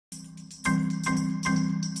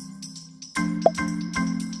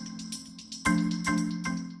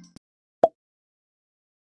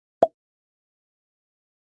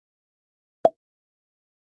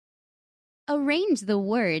Arrange the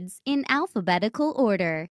words in alphabetical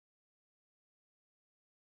order.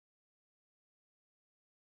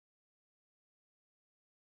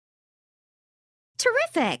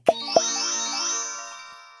 Terrific!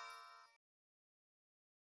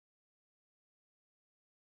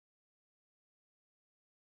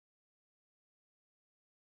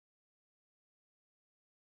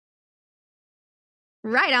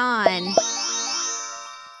 Right on!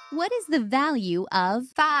 What is the value of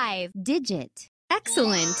 5. digit?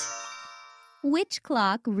 Excellent! Which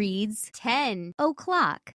clock reads 10.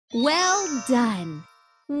 o'clock? Well done!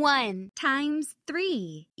 1 times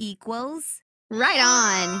 3 equals... Right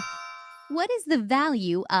on! What is the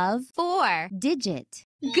value of 4. digit?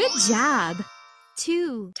 Good job!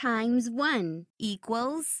 2 times 1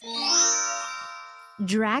 equals...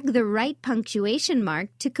 Drag the right punctuation mark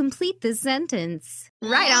to complete the sentence.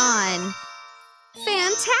 Right on!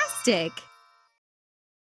 Fantastic!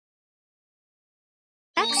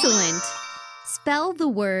 Excellent! Spell the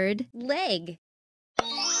word leg.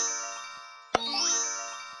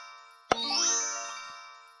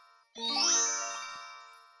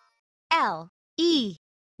 L-E-G,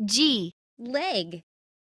 leg.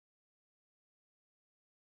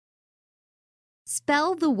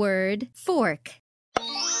 Spell the word fork.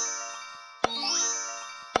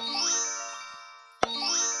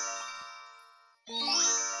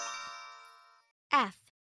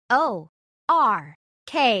 F-O-R-K,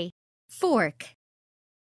 fork.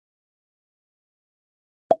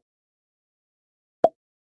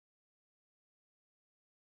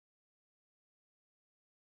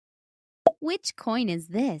 Which coin is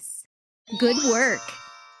this? Good work.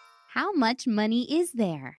 How much money is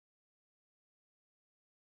there?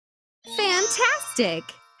 Fantastic!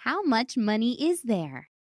 How much money is there?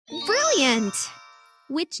 Brilliant!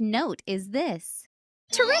 Which note is this?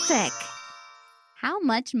 Terrific! How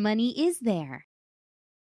much money is there?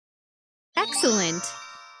 Excellent!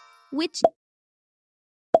 Which